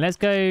Grapevine? Let's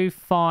go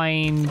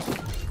find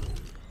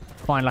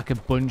like a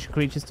bunch of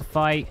creatures to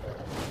fight.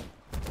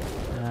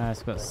 So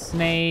we've got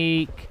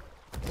snake.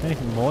 Is there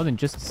anything more than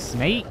just a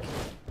snake?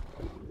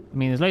 I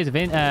mean, there's loads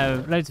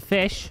of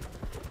fish.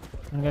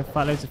 I'm gonna go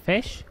fight loads of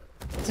fish.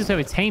 This is where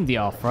we tamed the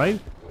Arthro.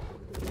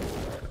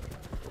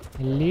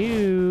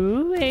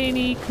 Hello,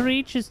 any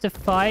creatures to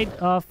fight?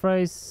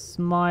 Arthro,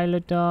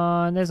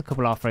 Smilodon. There's a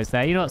couple of Arthros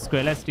there. You know what? Screw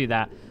it. Let's do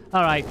that.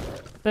 All right.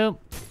 Boom.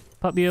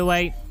 Pop you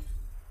away.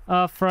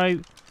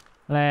 Arthro.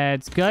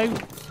 Let's go.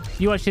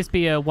 You watch this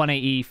be a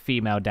 180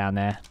 female down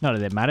there. Not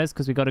that it matters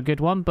because we got a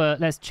good one, but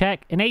let's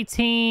check. An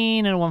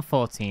 18 and a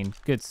 114.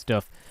 Good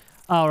stuff.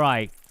 All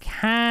right.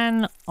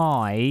 Can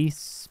I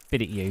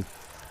spit at you?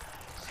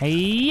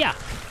 Hey,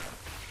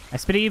 I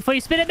spit at you before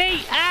you spit at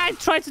me. Ah,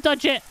 try to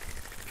dodge it.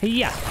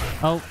 Hey,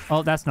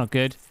 oh, that's not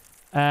good.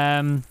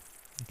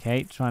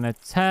 Okay, trying to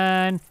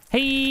turn.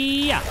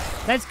 Hey,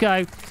 let's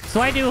go.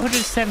 So I do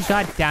 107.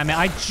 God damn it.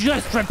 I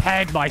just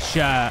repaired my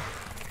shirt.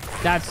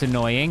 That's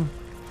annoying.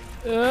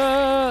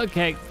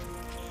 Okay.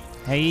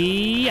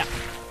 Hey.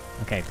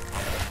 Okay.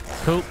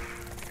 Cool.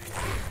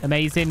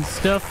 Amazing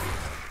stuff.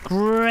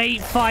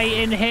 Great fight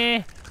in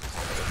here.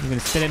 You're going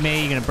to spit at me.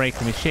 You're going to break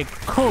my shit.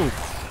 Cool.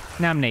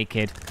 Now I'm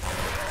naked.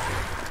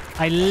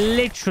 I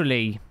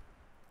literally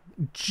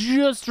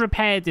just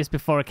repaired this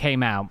before it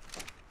came out.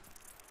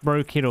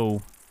 Broke it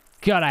all.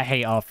 God, I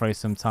hate Arthro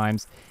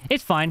sometimes.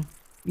 It's fine.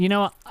 You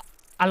know what?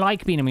 I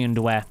like being in my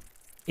underwear.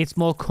 It's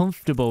more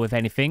comfortable, if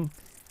anything.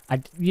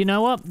 You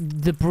know what?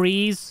 The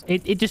breeze,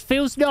 it just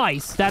feels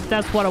nice.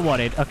 That's what I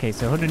wanted. Okay,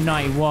 so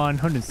 191,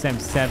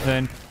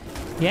 177.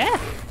 Yeah,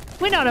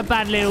 we're not a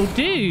bad little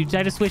dude.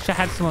 I just wish I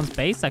had someone's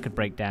base I could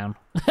break down.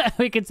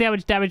 We can see how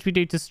much damage we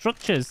do to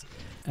structures.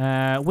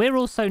 We're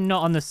also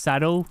not on the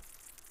saddle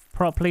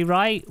properly,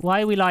 right?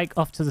 Why are we, like,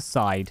 off to the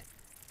side?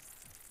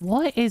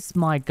 What is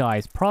my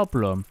guy's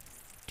problem?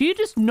 Do you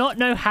just not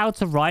know how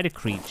to ride a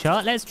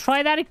creature? Let's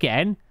try that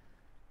again.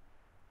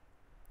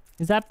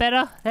 Is that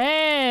better?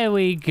 There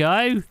we go.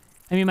 I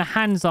mean, my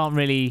hands aren't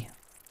really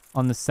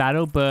on the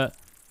saddle, but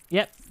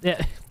yep,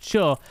 yeah,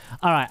 sure.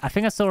 All right, I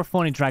think I saw a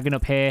thorny dragon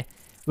up here.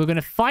 We're going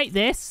to fight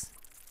this.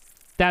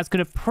 That's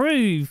going to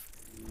prove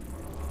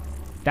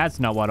that's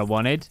not what I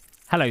wanted.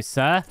 Hello,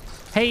 sir.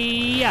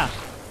 Hey, ow,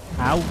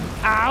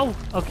 ow.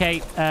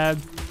 Okay, ow,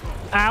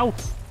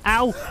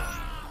 ow.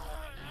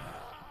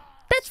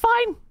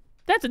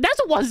 That's a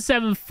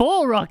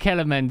 174 rock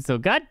elemental.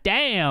 God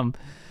damn.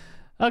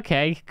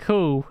 Okay,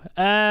 cool.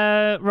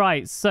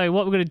 Right, so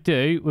what we're going to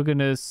do, we're going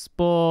to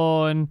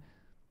spawn...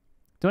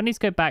 Do I need to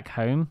go back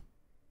home?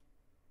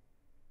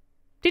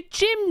 Did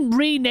Jim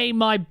rename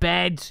my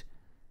bed?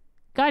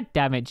 God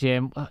damn it,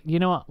 Jim. You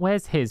know what?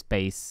 Where's his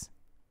base?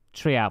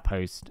 Tree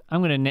outpost.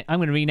 I'm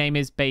gonna rename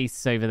his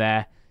base over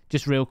there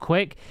just real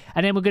quick.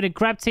 And then we're going to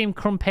grab Team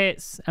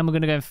Crumpets and we're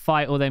going to go and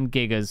fight all them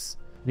giggers.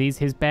 These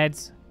his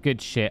beds?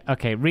 Good shit.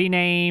 Okay,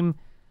 rename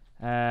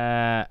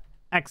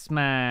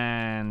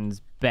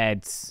Axeman's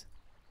beds.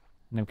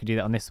 And then we can do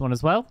that on this one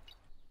as well.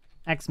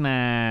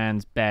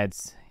 Axeman's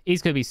beds.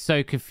 He's going to be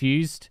so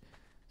confused,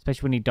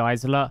 especially when he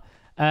dies a lot.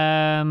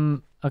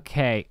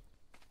 Okay.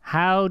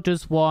 How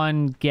does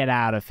one get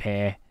out of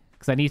here?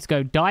 Because I need to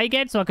go die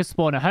again so I can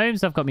spawn at home.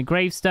 So I've got my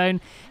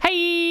gravestone.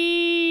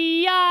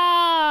 Hey!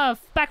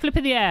 Backflip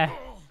in the air.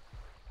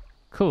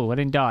 Cool, I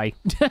didn't die.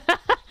 How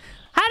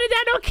did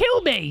that not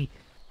kill me?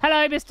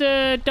 Hello,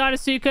 Mr.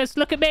 Dinosuchus.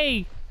 Look at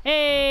me.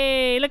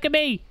 Hey, look at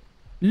me.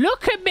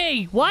 Look at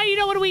me. Why do you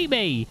not want to eat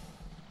me?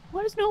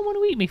 Why does no one want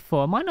to eat me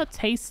for? Am I not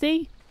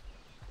tasty?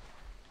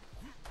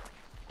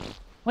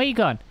 Where you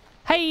gone?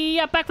 Hey,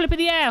 backflip in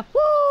the air.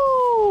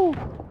 Woo!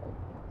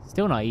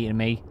 Still not eating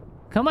me.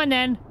 Come on,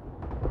 then.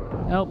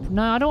 Oh,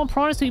 no, I don't want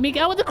Piranhas to eat me.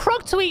 I want the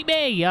Croc to eat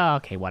me. Oh,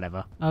 okay,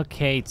 whatever.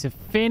 Okay, to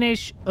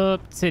finish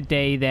up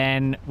today,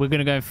 then, we're going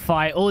to go and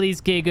fight all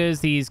these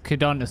giggers, these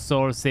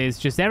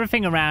Cadontosauruses, just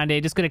everything around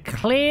it. Just going to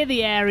clear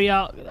the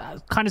area,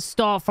 kind of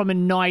start from a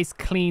nice,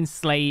 clean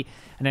slate,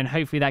 and then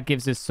hopefully that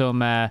gives us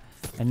some a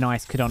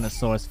nice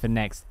Cadontosaurus for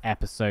next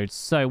episode.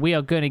 So we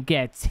are going to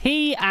get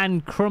Tea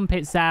and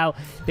Crumpets out.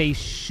 They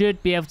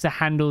should be able to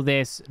handle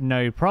this,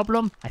 no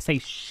problem. I say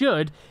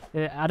should.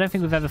 I don't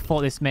think we've ever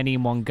fought this many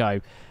in one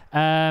go. All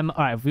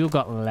right, we've all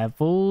got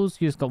levels.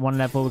 You just got one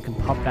level. We can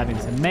pop that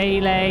into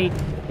melee.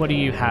 What do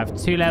you have?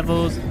 2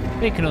 levels.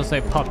 We can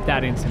also pop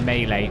that into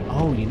melee.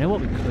 Oh, you know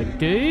what we could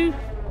do?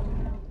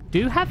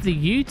 Do have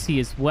the UT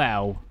as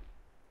well.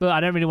 But I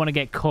don't really want to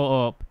get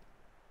caught up.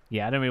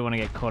 Yeah, I don't really want to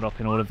get caught up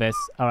in all of this.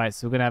 All right,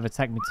 so we're going to have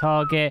attack my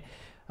target.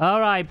 All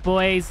right,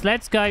 boys,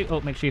 let's go.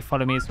 Oh, make sure you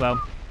follow me as well.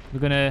 We're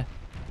going to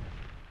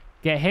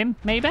get him,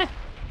 maybe?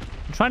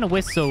 I'm trying to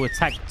whistle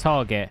attack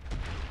target.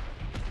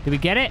 Did we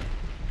get it?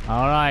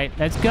 All right,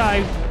 let's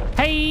go.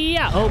 Hey!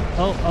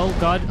 Oh,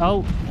 God.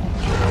 Oh.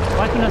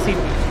 Why can I see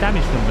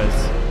damage numbers?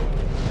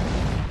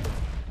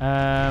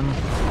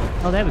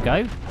 Oh, there we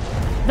go.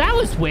 That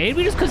was weird.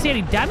 We just couldn't see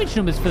any damage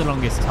numbers for the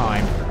longest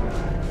time.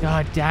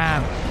 God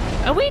damn.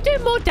 Are we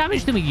doing more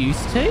damage than we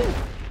used to?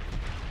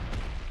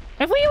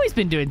 Have we always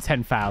been doing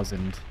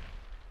 10,000?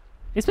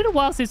 It's been a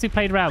while since we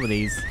played around with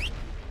these.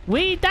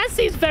 That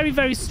seems very,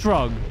 very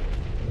strong.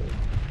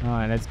 All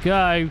right, let's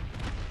go.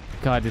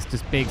 God, there's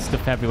just big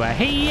stuff everywhere.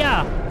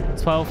 Here!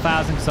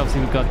 12,000, because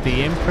obviously we've got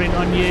the imprint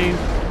on you.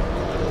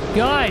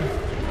 God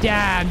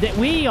damn,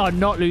 we are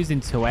not losing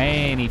to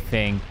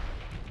anything.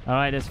 All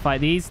right, let's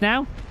fight these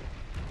now.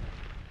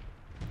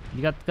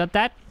 You got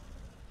that?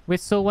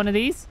 Whistle one of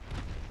these?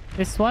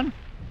 This one?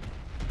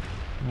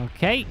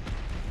 Okay.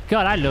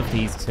 God, I love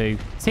these two.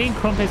 Team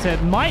Crumpets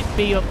might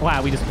be up...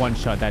 Wow, we just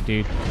one-shot that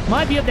dude.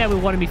 Might be up there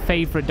with one of my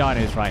favorite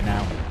dinos right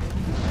now.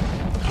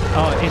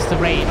 Oh, it's the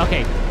rage.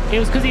 Okay. It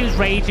was because he was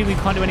raging. We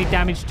can't do any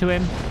damage to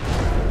him.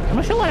 I'm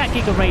not sure why that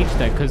Giga raged,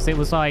 though, because it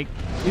was like...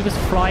 He was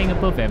flying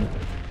above him.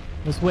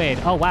 It was weird.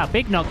 Oh, wow.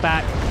 Big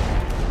knockback.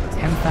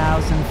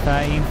 10,000,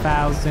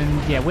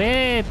 13,000. Yeah,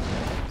 we're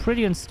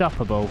pretty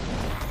unstoppable.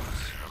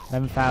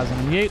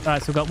 11,000 you. All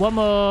right, so we've got one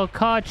more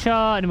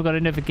carchar, and then we've got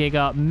another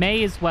Giga.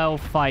 May as well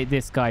fight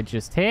this guy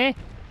just here.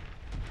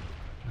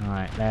 All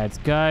right, let's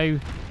go.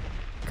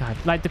 God,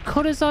 like the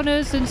colors on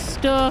us and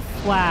stuff.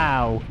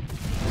 Wow.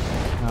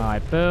 All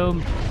right,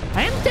 boom.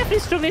 I am definitely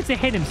struggling to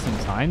hit him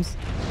sometimes,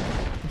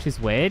 which is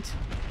weird.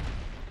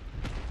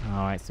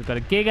 All right, so we've got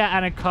a Giga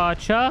and a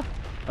carchar.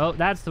 Oh,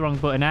 that's the wrong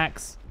button,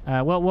 Axe.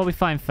 What we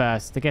find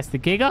first? I guess the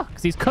Giga,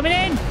 because he's coming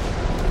in.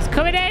 He's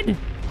coming in.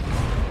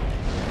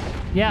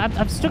 Yeah,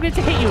 I'm struggling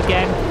to hit you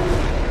again.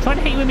 I'm trying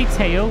to hit you with my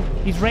tail.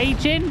 He's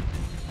raging.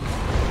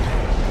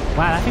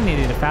 Wow, I think they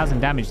did 1,000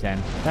 damage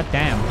then. God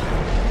damn.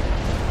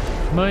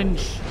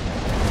 Munch.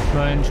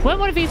 Munch. Weren't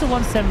one of these a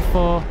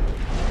 174?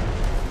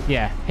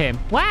 Yeah, him.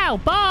 Wow,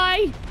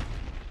 bye!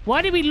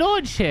 Why did we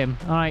launch him?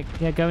 All right,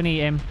 yeah, go and eat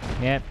him.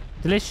 Yep.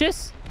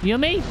 Delicious?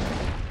 Yummy?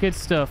 Good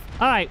stuff.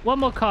 All right, one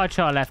more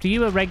carchar left. Are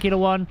you a regular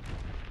one?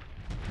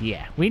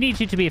 Yeah. We need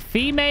you to be a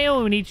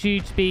female. We need you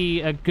to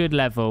be a good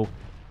level.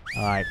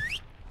 All right.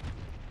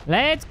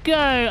 Let's go.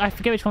 I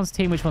forget which one's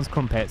team, which one's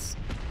Crumpets.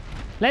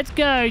 Let's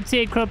go,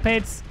 Team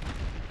Crumpets.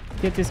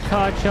 Get this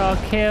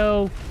carchar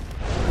kill.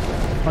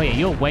 Oh, yeah,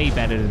 you're way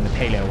better than the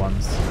paleo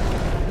ones.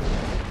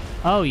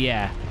 Oh,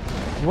 yeah.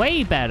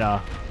 Way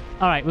better.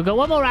 All right, we've got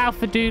one more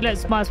alpha dude.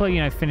 Let's might as well, you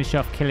know, finish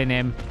off killing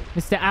him.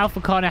 Mr. Alpha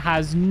Connor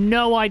has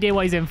no idea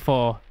what he's in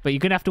for, but you're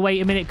going to have to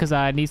wait a minute because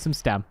I need some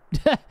stam.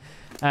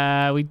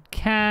 We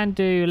can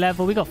do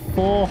level. We got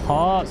 4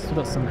 hearts. We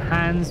got some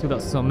hands. We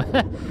got some...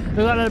 we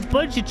got a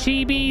bunch of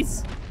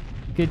chibis.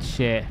 Good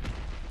shit.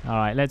 All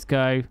right, let's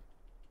go.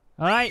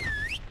 All right.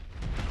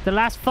 The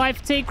last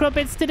 5 tea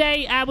crumpets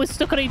today. And we're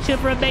stuck on each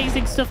other.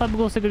 Amazing stuff. I'm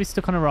also going to be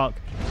stuck on a rock.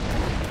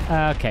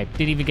 Okay.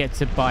 Didn't even get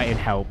to bite and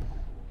help.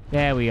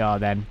 There we are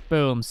then.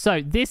 Boom.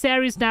 So this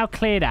area is now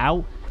cleared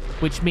out,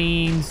 which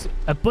means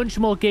a bunch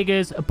more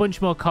gigas, a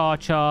bunch more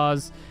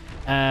carchars,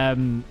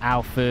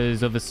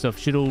 alphas, other stuff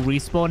should all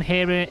respawn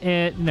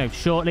here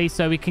shortly.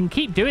 So we can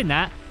keep doing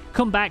that.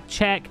 Come back,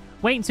 check.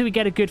 Wait until we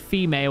get a good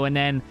female, and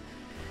then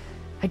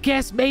I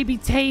guess maybe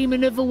tame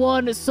another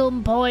one at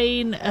some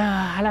point.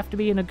 I'll have to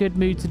be in a good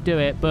mood to do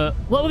it. But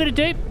what we're going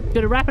to do,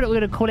 going to wrap it up. We're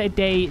going to call it a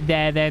day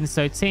there then.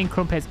 So tea and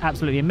crumpets,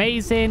 absolutely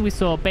amazing. We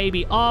saw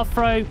baby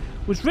Arthro,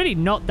 was really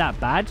not that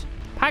bad.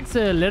 Packs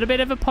a little bit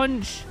of a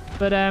punch.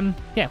 But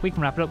yeah, we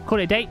can wrap it up. Call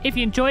it a day. If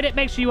you enjoyed it,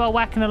 make sure you are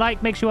whacking a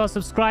like. Make sure you are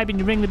subscribing.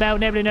 You ring the bell,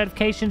 enable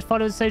notifications.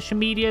 Follow the social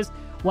medias.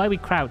 Why are we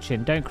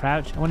crouching? Don't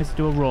crouch. I want us to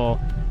do a roar.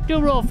 Do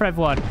a roar for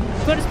everyone. If you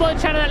want to support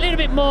the channel a little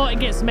bit more and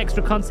get some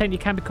extra content, you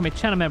can become a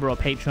channel member or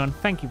Patreon.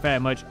 Thank you very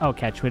much. I'll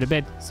catch you in a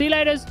bit. See you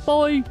later.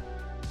 Bye.